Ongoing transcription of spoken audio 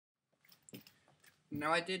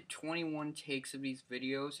Now I did 21 takes of these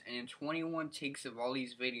videos, and in 21 takes of all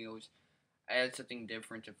these videos, I had something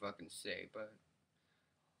different to fucking say. But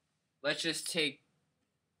let's just take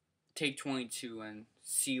 22 and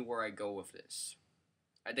see where I go with this.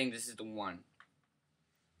 I think this is the one.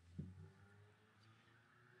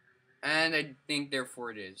 And I think therefore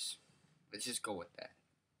it is. Let's just go with that.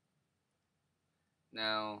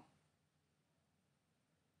 Now,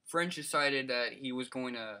 French decided that he was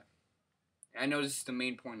going to, I know this is the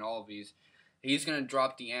main point in all of these, he's going to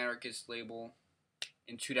drop the anarchist label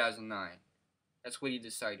in 2009. That's what he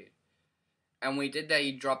decided. And when he did that,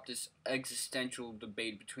 he dropped this existential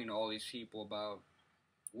debate between all these people about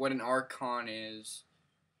what an archon is.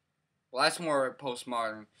 Well, that's more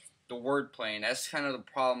postmodern. The wordplay, and that's kind of the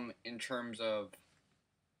problem in terms of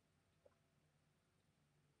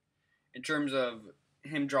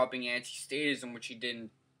him dropping anti-statism, which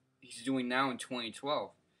he's doing now in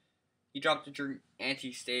 2012. He dropped the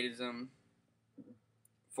anti-statism,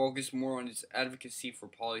 focused more on his advocacy for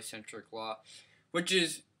polycentric law,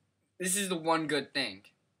 this is the one good thing.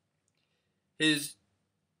 His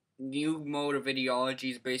new mode of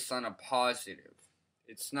ideology is based on a positive.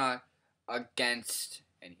 It's not against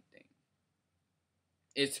anything.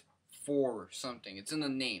 It's for something. It's in the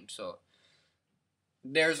name, so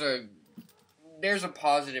there's a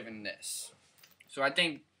positive in this. So I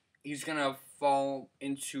think he's gonna fall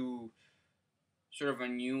into sort of a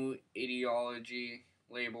new ideology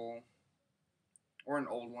label or an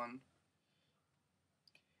old one.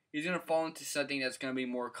 He's gonna fall into something that's gonna be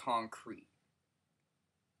more concrete.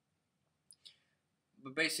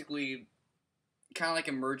 But basically, kind of like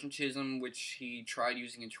emergentism, which he tried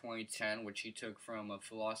using in 2010, which he took from a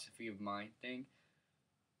philosophy of mind thing.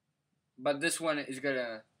 But this one is going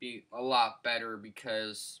to be a lot better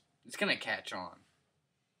because it's going to catch on.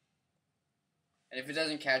 And if it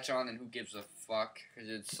doesn't catch on, then who gives a fuck? Because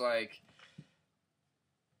it's like,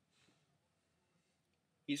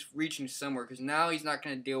 he's reaching somewhere, because now he's not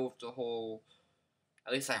going to deal with the whole,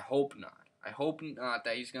 at least I hope not. I hope not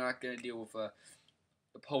that he's not going to deal with the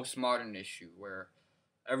postmodern issue where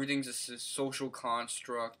everything's a social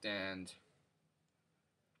construct, and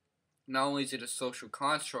not only is it a social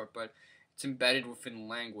construct, but it's embedded within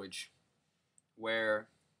language where,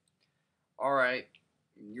 alright,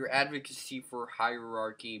 your advocacy for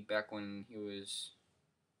hierarchy back when he was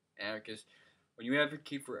anarchist, when you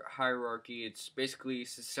advocate for hierarchy, it's basically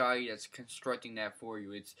society that's constructing that for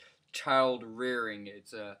you. It's child rearing,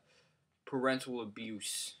 it's a parental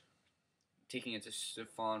abuse, taking it to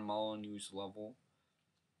Stefan Molyneux's level.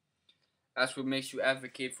 That's what makes you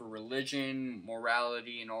advocate for religion,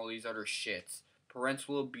 morality, and all these other shits.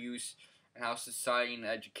 Parental abuse and how society and the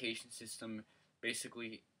education system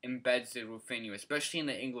basically embeds it within you, especially in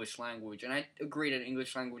the English language. And I agree that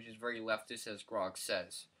English language is very leftist, as Grog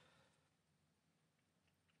says.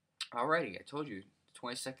 Alrighty, I told you,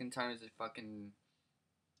 22nd time is a fucking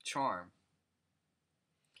charm.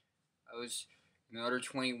 I was in the other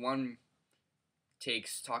 21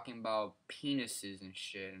 takes talking about penises and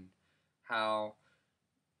shit, and how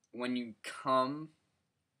when you come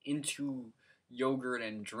into yogurt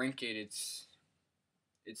and drink it,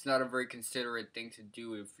 it's not a very considerate thing to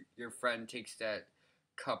do if your friend takes that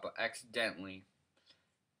cup accidentally.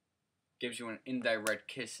 Gives you an indirect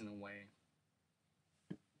kiss in a way.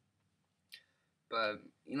 But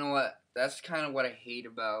you know what? That's kind of what I hate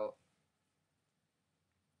about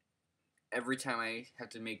every time I have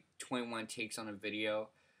to make 21 takes on a video.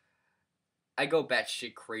 I go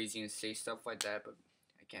batshit crazy and say stuff like that, but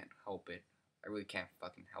I can't help it. I really can't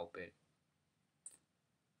fucking help it.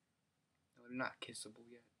 No, they're not kissable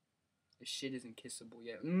yet. This shit isn't kissable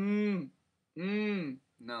yet. No,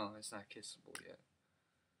 it's not kissable yet.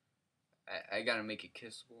 I gotta make it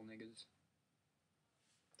kissable, niggas.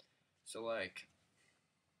 So, like,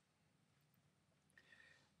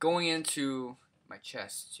 going into my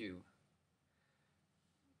chest, too.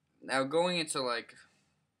 Now, going into, like,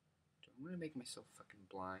 I'm gonna make myself fucking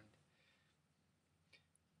blind.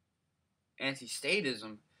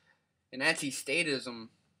 Anti-statism. In anti-statism,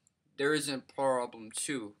 there is a problem,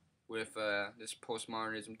 too, with this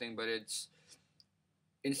postmodernism thing, but it's,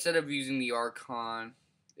 instead of using the archon,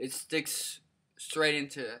 it sticks straight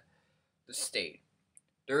into the state.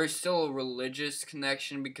 There is still a religious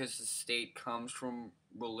connection because the state comes from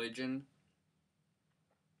religion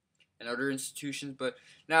and other institutions, but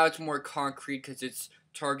now it's more concrete because it's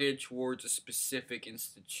targeted towards a specific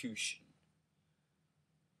institution.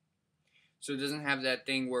 So it doesn't have that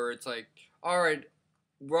thing where it's like, alright,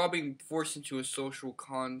 we're all being forced into a social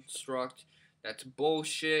construct that's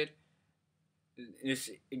bullshit. This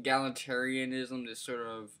egalitarianism, this sort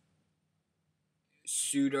of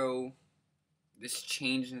pseudo, this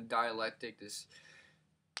change in the dialectic,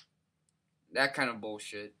 that kind of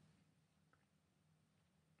bullshit.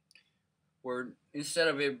 Where instead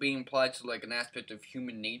of it being applied to like an aspect of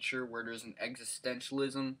human nature, where there's an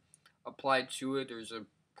existentialism applied to it, there's a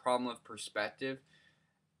problem of perspective.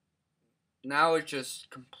 Now it's just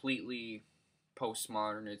completely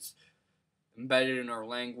postmodern. It's embedded in our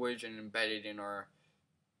language and embedded in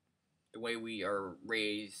the way we are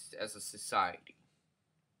raised as a society.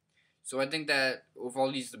 So I think that with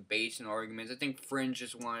all these debates and arguments, I think Fringe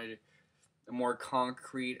just wanted a more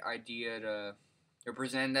concrete idea to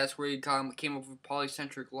present. That's where he came up with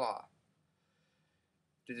polycentric law.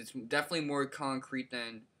 It's definitely more concrete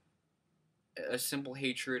than a simple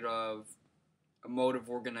hatred of a mode of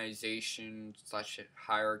organization /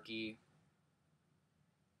 hierarchy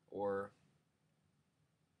or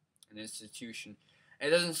an institution. It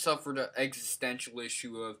doesn't suffer the existential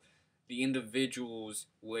issue of the individual's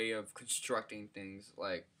way of constructing things,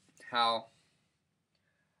 like how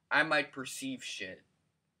I might perceive shit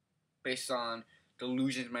based on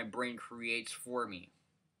delusions my brain creates for me.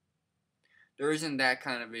 There isn't that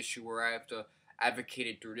kind of issue where I have to advocate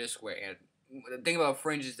it through this way. And the thing about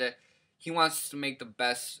Fringe is that he wants to make the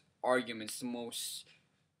best arguments, the most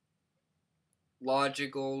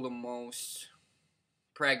logical, the most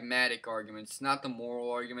pragmatic arguments, not the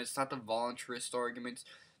moral arguments, not the voluntarist arguments.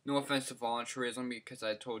 No offense to voluntarism, because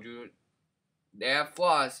I told you they have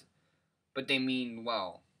flaws, but they mean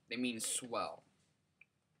well. They mean swell.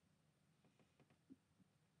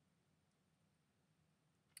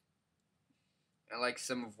 I like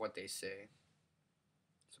some of what they say.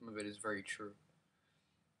 Some of it is very true.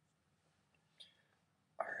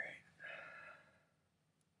 Alright.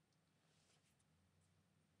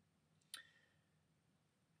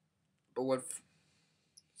 But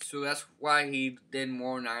so that's why he did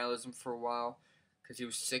more nihilism for a while, because he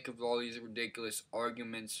was sick of all these ridiculous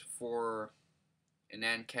arguments for an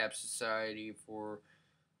ANCAP society, for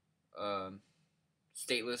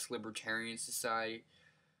stateless libertarian society,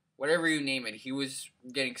 whatever you name it. He was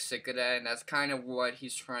getting sick of that, and that's kind of what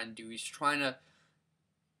he's trying to do. He's trying to,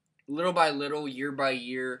 little by little, year by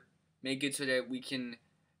year, make it so that we can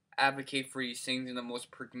advocate for these things in the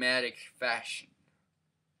most pragmatic fashion.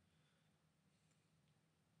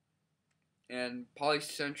 And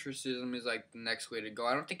polycentricism is like the next way to go.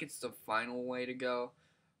 I don't think it's the final way to go.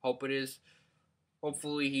 Hope it is.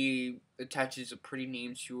 Hopefully he attaches a pretty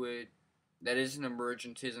name to it. That isn't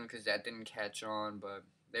emergentism, because that didn't catch on, but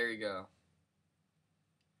there you go.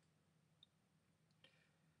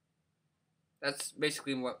 That's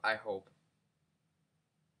basically what I hope.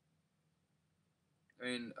 I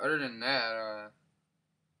mean, other than that,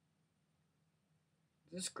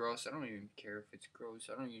 this is gross. I don't even care if it's gross.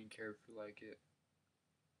 I don't even care if you like it.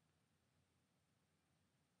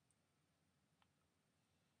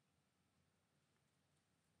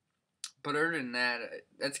 But other than that,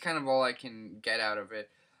 that's kind of all I can get out of it.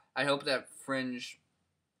 I hope that Fringe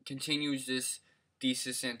continues this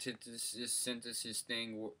thesis antithesis synthesis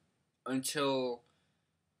thing until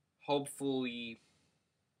hopefully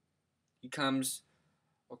he comes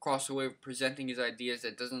across a way of presenting his ideas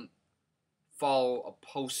that doesn't follow a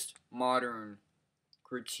postmodern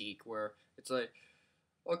critique where it's like,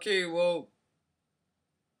 okay, well,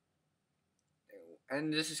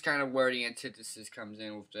 and this is kind of where the antithesis comes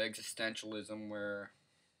in with the existentialism, where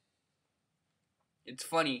it's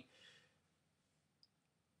funny.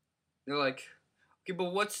 They're like, okay,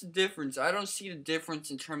 but what's the difference? I don't see the difference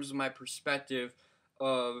in terms of my perspective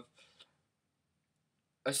of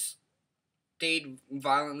a state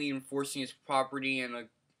violently enforcing its property and a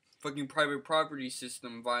fucking private property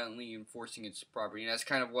system violently enforcing its property. And that's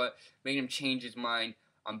kind of what made him change his mind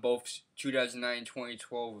on both 2009 and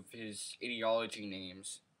 2012 of his ideology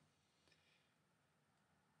names.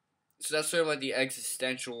 So that's sort of like the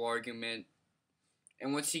existential argument.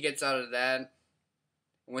 And once he gets out of that,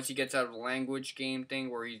 once he gets out of the language game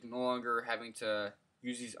thing where he's no longer having to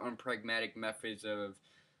use these unpragmatic methods of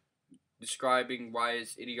describing why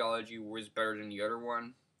his ideology was better than the other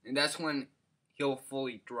one, and that's when he'll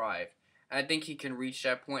fully thrive. And I think he can reach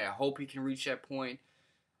that point. I hope he can reach that point.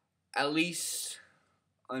 At least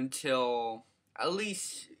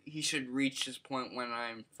he should reach this point when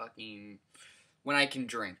when I can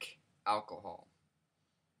drink alcohol.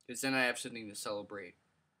 Because then I have something to celebrate.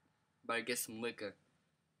 But I get some liquor.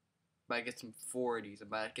 But I get some 40s.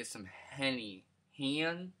 But I get some Henny.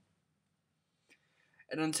 And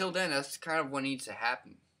until then, that's kind of what needs to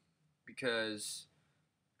happen. Because,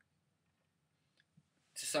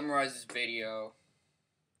 to summarize this video,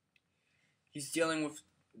 he's dealing with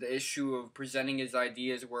the issue of presenting his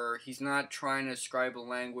ideas where he's not trying to ascribe a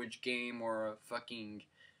language game or a fucking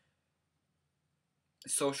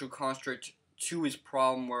social construct to his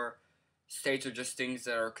problem where states are just things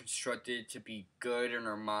that are constructed to be good in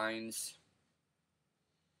our minds.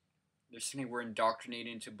 There's something we're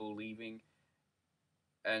indoctrinated into believing,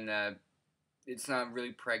 and it's not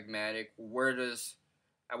really pragmatic.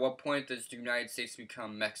 At what point does the United States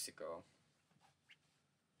become Mexico?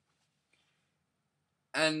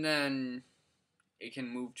 And then it can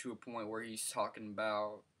move to a point where he's talking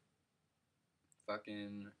about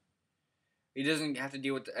fucking. He doesn't have to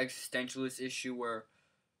deal with the existentialist issue where,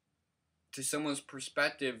 to someone's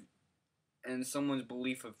perspective and someone's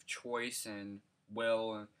belief of choice and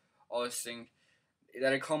will and all this thing,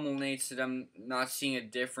 that it culminates to them not seeing a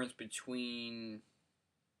difference between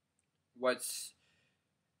what's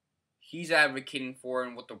he's advocating for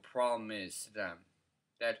and what the problem is to them.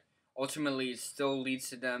 That ultimately it still leads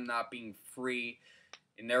to them not being free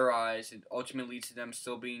in their eyes. It ultimately leads to them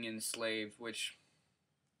still being enslaved, which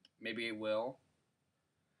maybe it will.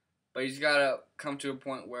 But he's got to come to a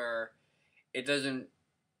point where it doesn't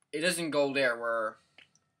go there, where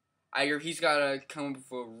either he's got to come up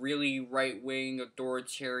with a really right-wing,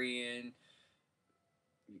 authoritarian,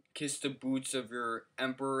 kiss the boots of your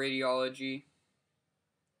emperor ideology,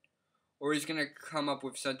 or he's going to come up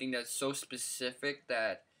with something that's so specific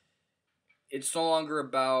that it's no longer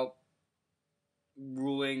about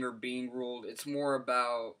ruling or being ruled. It's more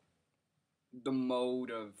about the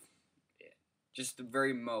mode of it, just the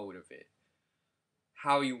very mode of it.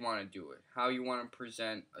 How you want to do it, how you want to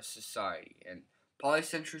present a society. And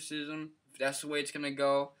polycentricism, if that's the way it's going to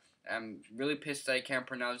go, I'm really pissed that I can't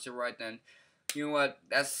pronounce it right then. You know what?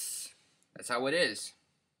 That's how it is.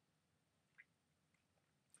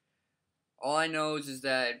 All I know is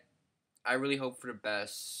that I really hope for the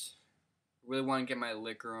best. I really want to get my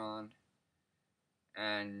liquor on.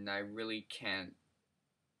 And I really can't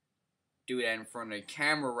do that in front of the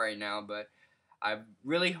camera right now, but I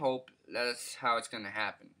really hope that's how it's going to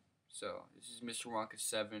happen. So, this is Mr. Wonka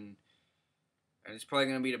 7. And it's probably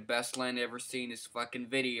going to be the best line I've ever seen in this fucking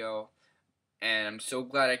video. And I'm so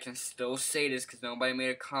glad I can still say this because nobody made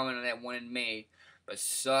a comment on that one in May. But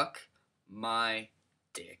suck my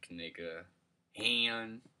dick, nigga.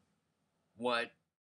 And what?